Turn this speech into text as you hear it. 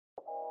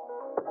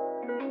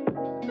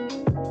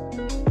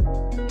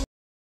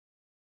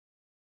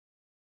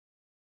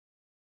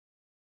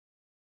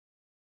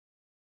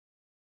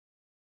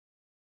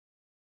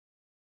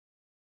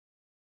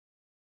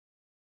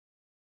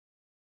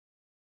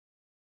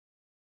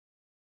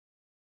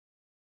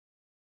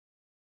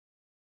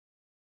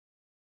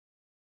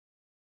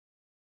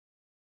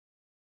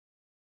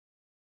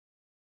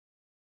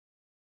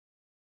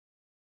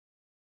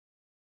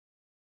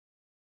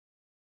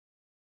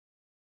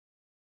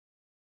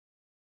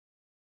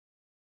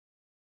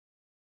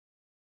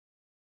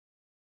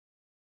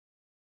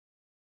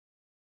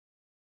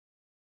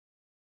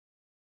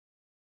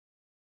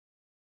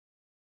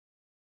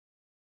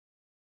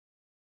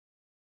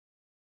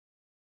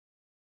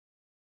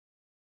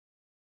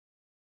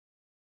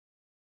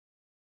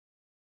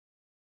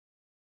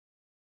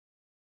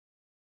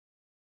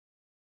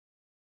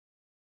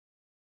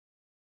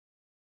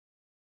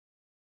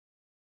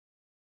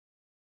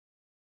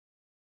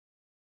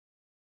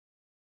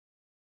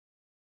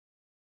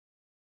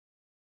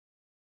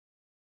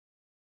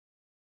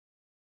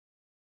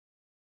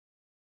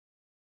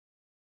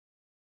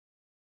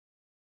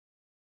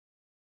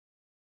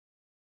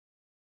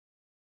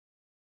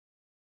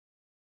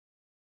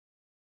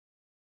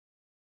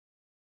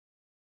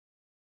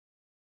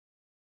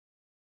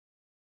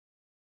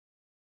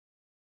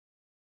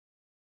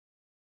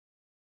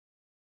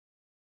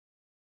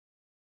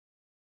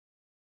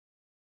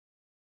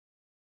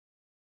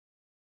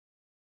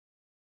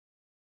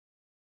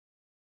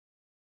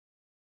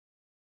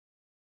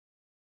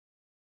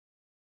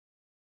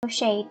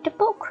Crochet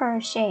double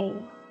crochet.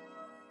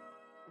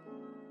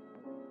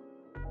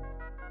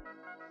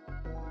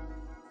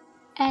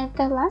 And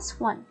the last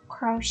one,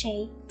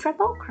 crochet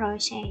triple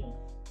crochet.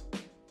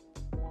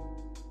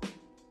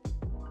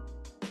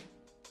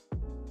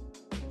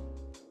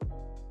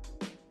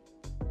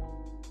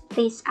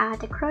 These are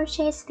the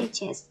crochet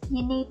stitches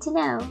you need to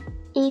know.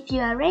 If you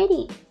are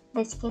ready,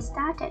 let's get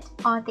started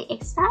on the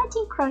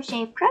exciting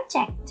crochet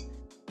project.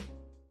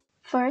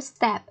 First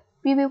step,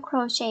 we will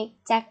crochet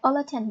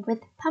jack-o'-lantern with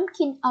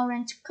pumpkin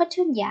orange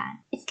cotton yarn.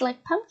 It's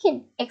like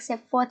pumpkin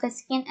except for the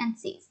skin and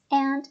seeds,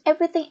 and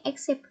everything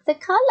except the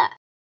color.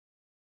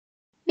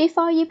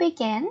 Before you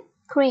begin,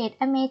 create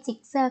a magic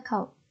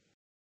circle.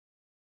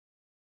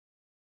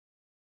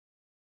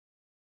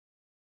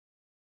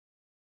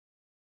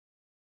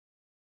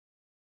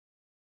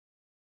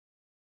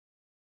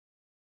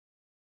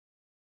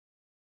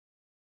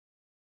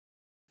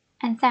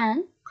 And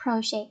then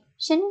crochet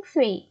chain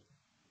 3.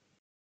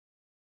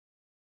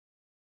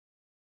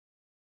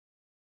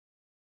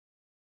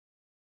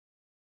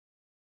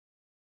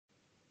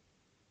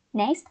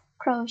 Next,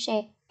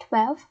 crochet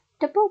 12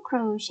 double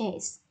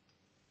crochets.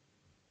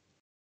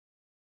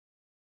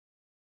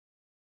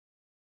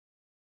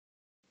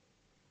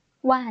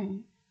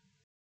 One,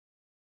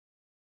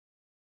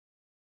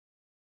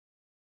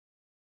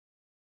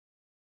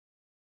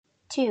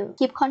 2.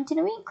 Keep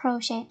continuing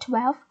crochet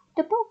 12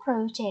 double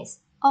crochets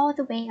all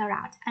the way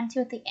around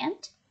until the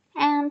end,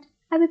 and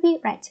I will be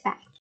right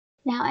back.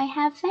 Now I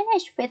have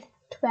finished with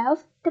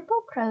 12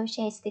 double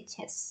crochet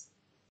stitches.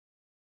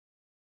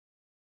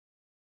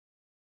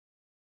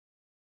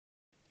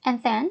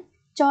 And then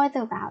join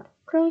the round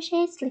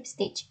crochet slip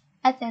stitch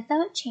at the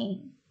third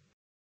chain.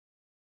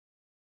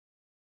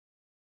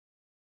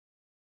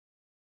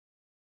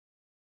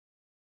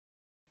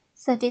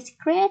 So this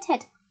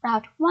created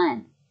round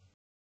 1.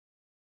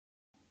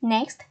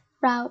 Next,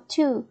 round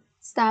 2.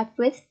 Start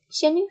with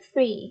chain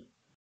 3.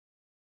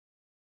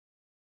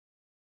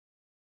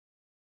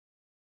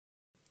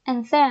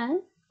 And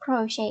then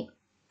crochet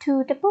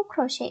 2 double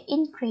crochet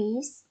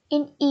increase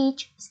in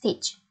each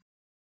stitch.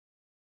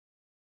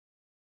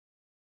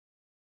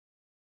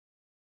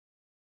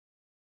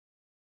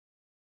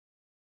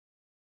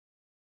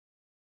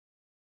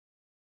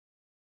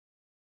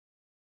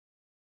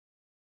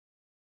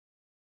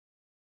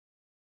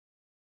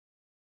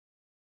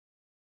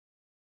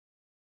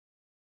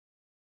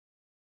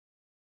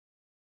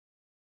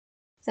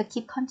 So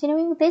keep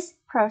continuing this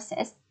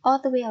process all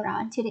the way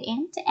around to the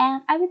end,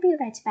 and I will be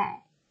right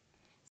back.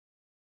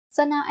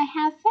 So now I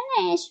have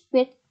finished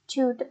with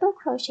 2 double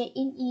crochet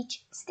in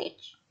each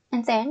stitch,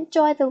 and then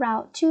join the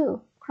round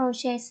 2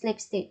 crochet slip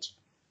stitch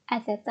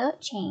at the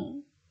third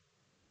chain.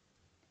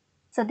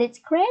 So this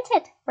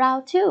created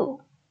round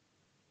 2.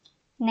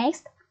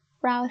 Next,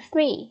 round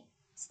 3.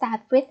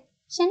 Start with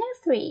chain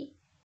 3.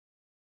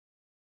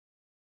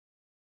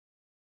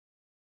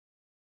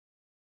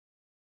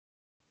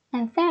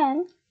 And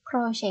then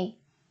crochet,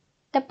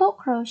 double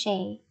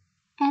crochet,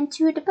 and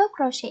 2 double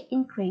crochet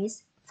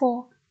increase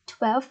for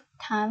 12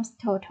 times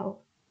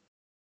total.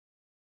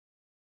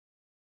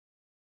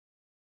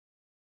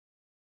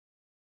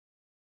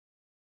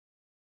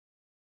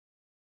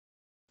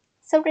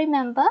 So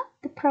remember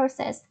the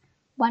process: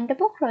 1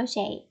 double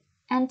crochet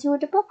and 2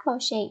 double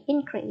crochet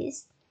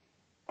increase.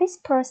 This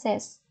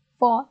process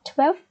for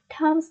 12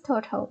 times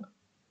total.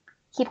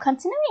 Keep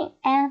continuing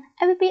and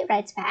I will be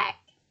right back.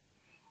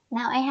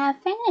 Now I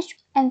have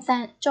finished, and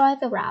then join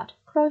the round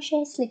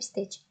crochet slip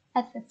stitch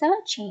at the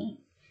third chain.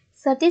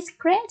 So this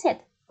created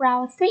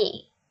round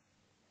 3.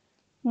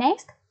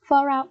 Next,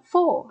 for round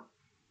 4,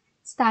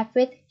 start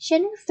with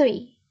chaining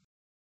 3.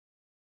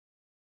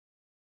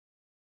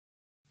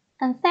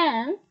 And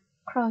then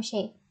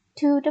crochet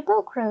 2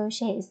 double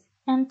crochets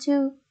and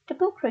 2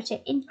 double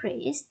crochet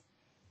increase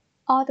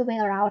all the way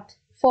around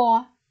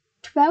for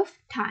 12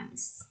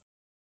 times.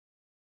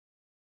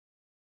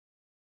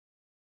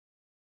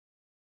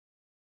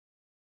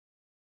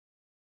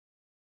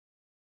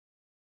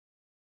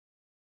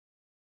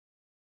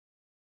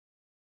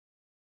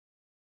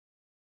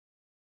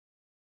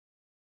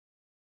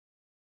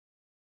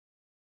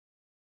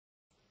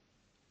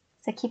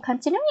 So keep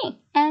continuing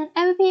and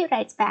I will be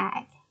right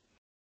back.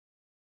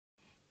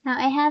 Now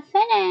I have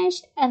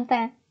finished, and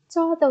then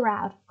draw the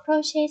round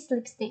crochet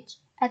slip stitch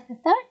at the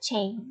third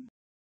chain.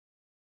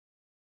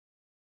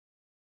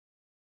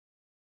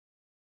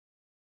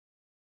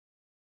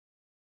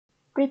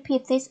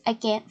 Repeat this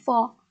again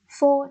for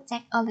 4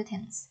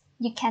 jack-o'-lanterns.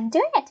 You can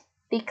do it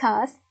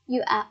because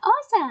you are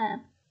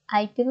awesome!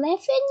 I believe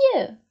in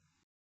you!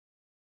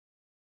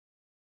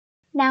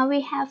 Now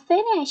we have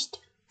finished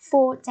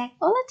 4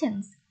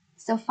 jack-o'-lanterns,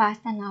 so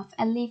fasten off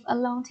and leave a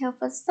long tail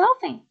for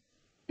solving.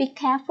 Be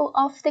careful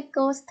of the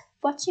ghost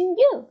watching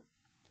you.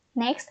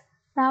 Next,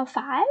 round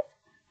 5.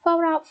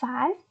 For round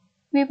 5,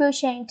 we will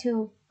chain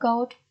 2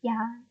 gold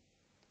yarn.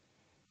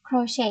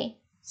 Crochet,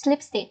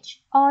 slip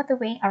stitch all the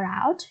way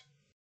around.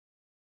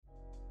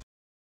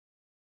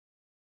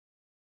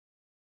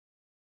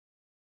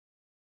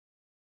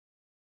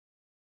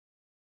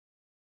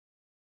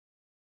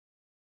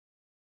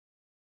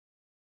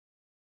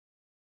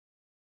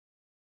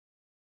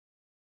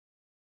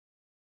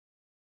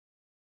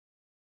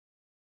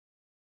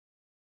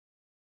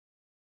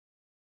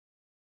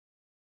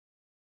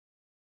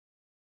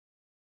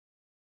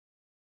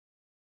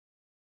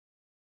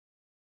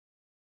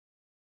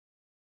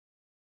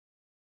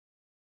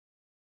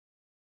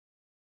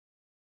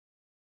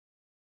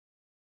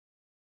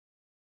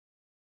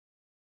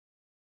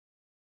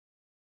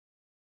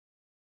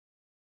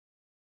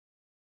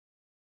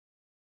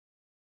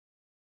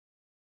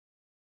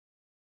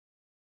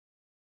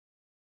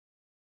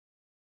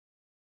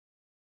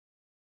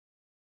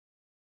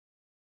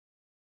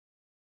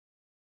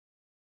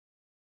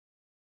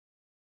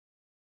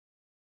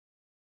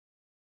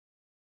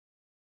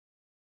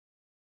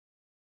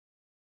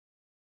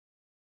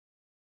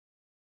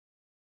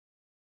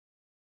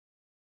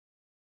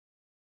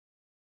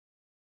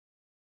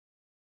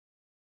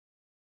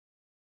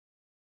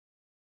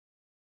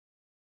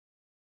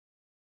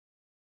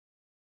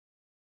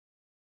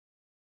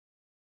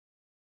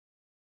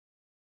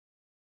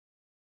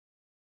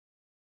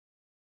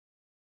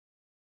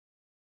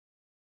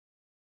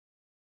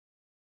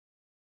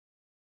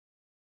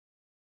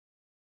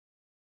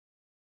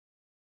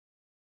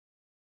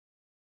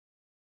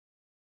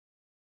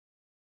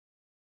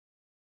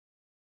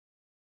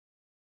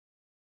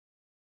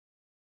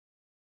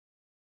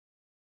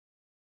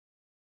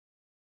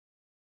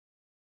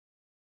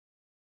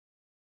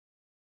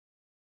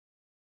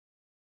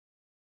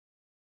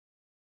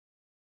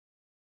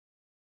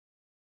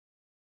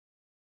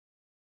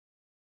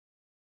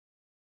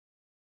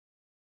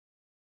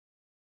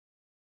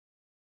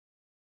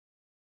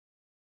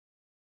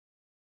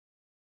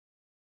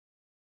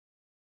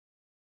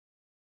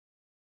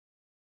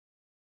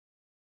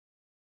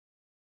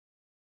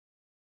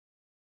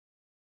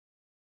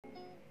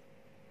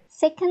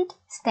 Second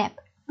step,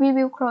 we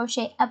will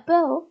crochet a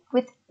bow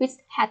with which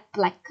had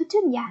black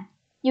cotton yarn.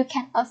 You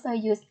can also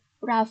use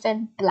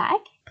raven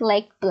black,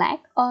 plague black,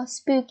 or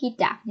spooky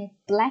darkness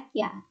black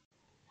yarn.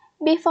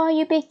 Before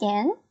you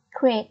begin,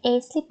 create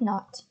a slip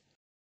knot.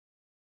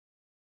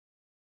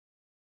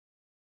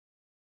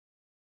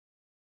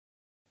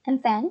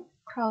 And then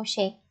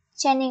crochet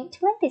chaining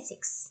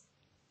 26.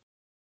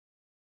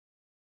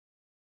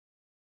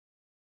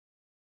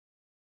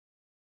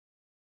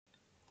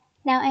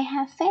 Now I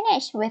have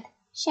finished with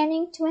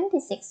chaining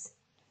 26.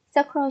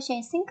 So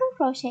crochet single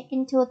crochet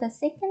into the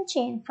second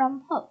chain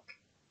from hook,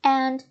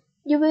 and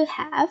you will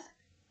have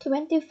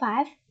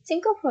 25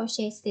 single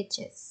crochet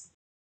stitches.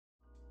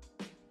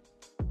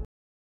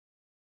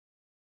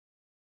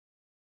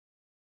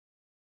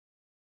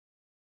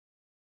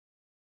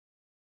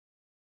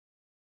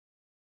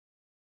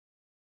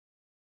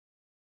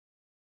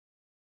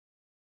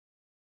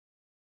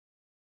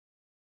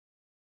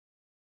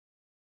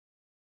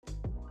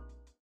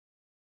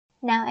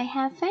 Now I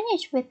have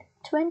finished with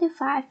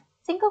 25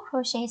 single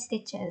crochet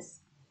stitches.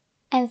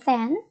 And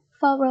then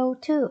for row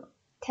 2,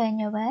 turn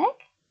your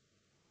work,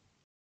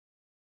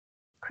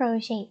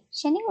 crochet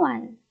chaining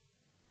 1.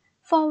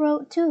 For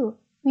row 2,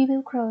 we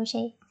will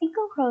crochet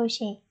single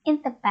crochet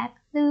in the back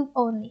loop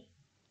only,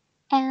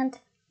 and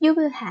you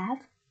will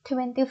have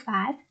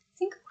 25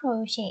 single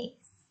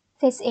crochets.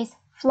 This is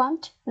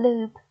front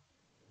loop.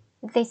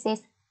 This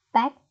is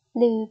back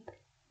loop.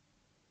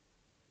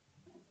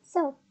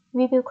 So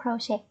we will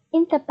crochet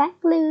in the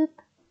back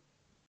loop.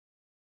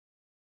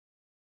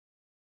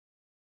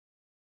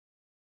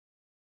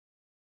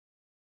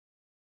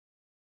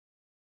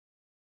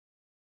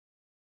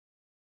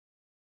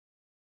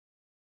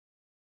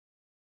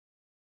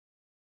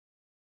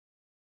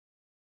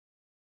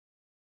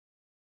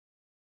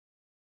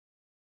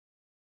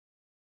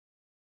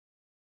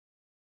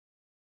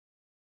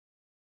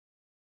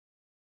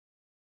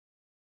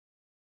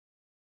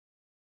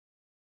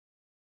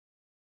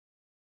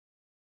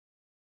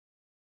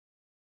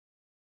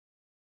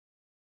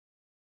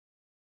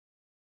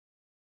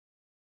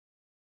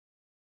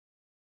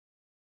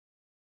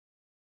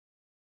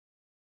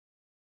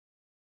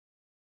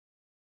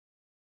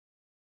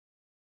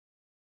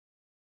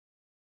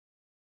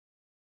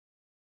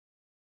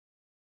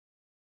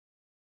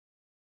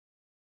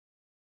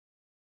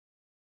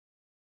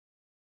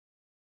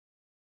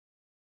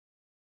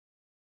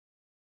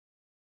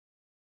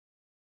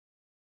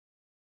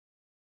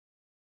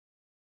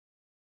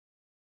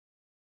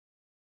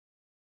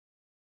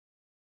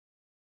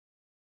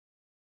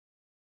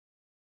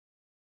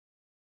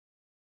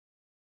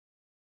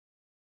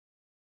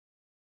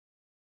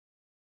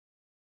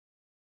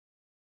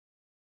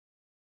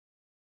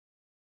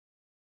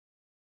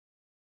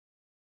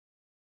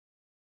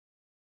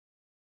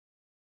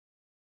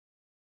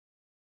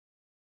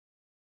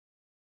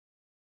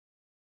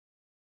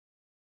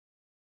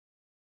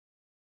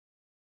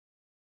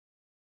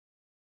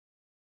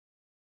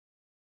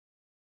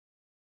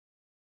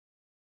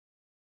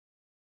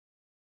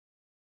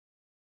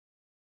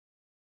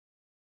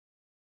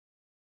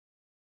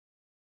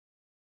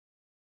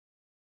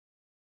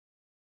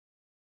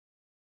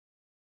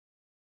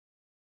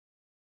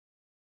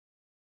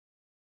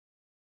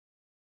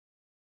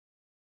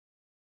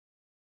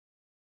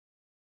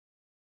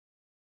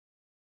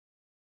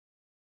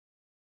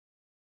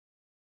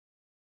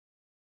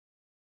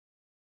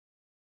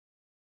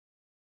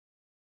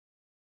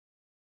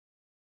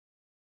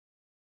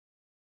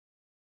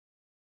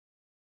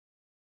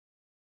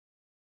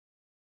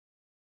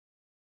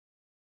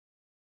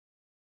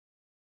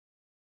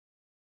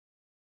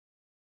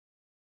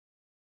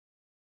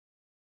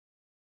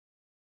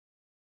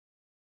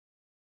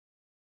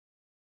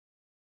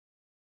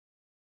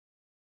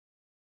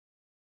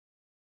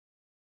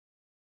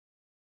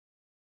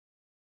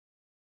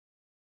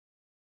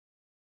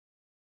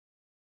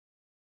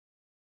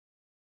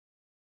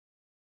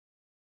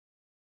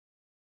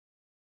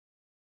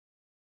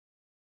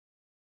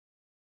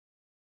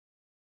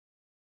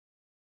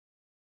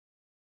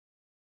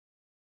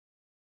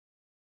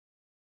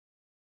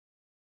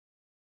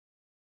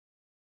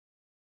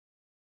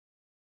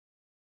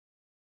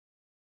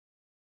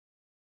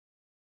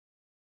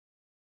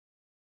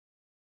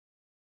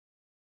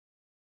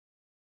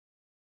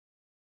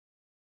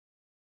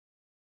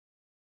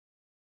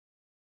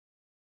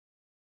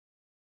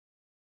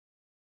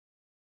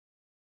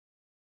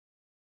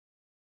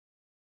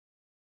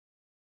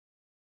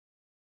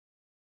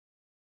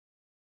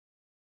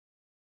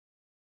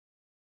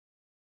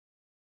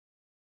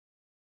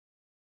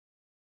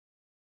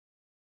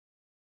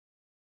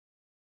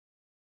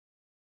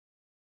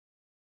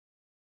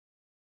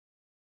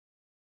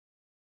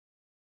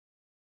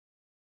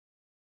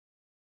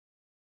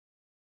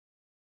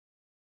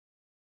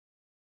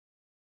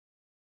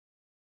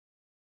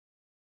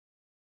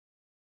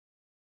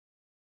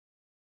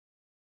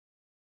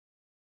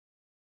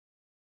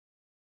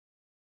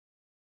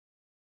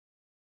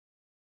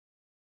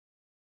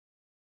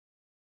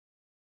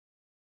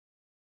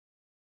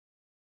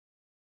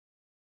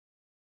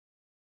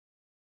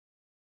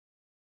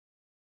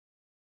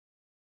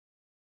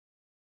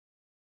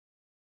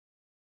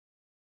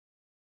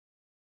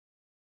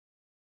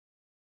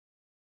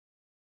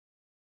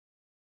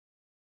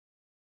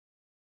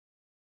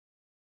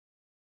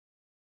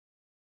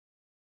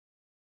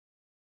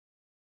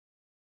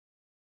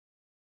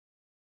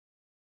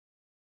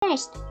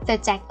 finished the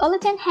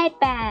Jack-o'-lantern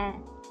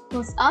headband.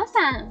 Who's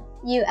awesome?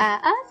 You are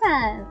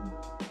awesome!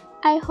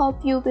 I hope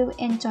you will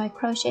enjoy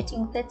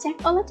crocheting the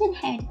Jack-o'-lantern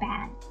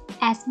headband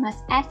as much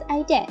as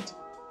I did,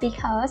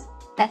 because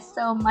that's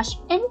so much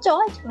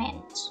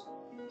enjoyment.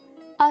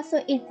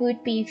 Also, it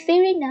would be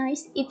very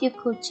nice if you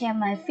could share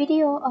my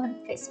video on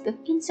Facebook,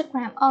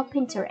 Instagram, or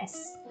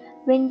Pinterest.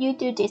 When you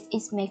do this,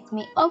 it makes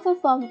me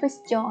overwhelmed with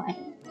joy.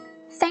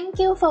 Thank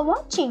you for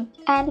watching,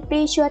 and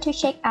be sure to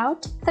check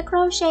out the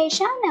Crochet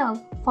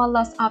Channel for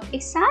lots of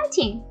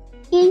exciting,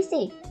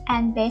 easy,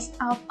 and best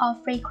of all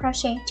free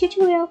crochet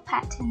tutorial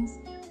patterns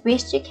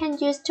which you can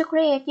use to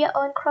create your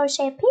own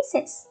crochet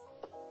pieces.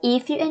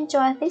 If you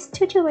enjoyed this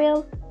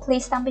tutorial,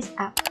 please thumbs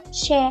up,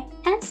 share,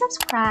 and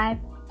subscribe.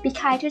 Be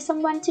kind to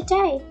someone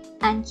today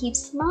and keep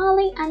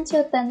smiling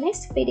until the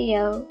next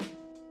video.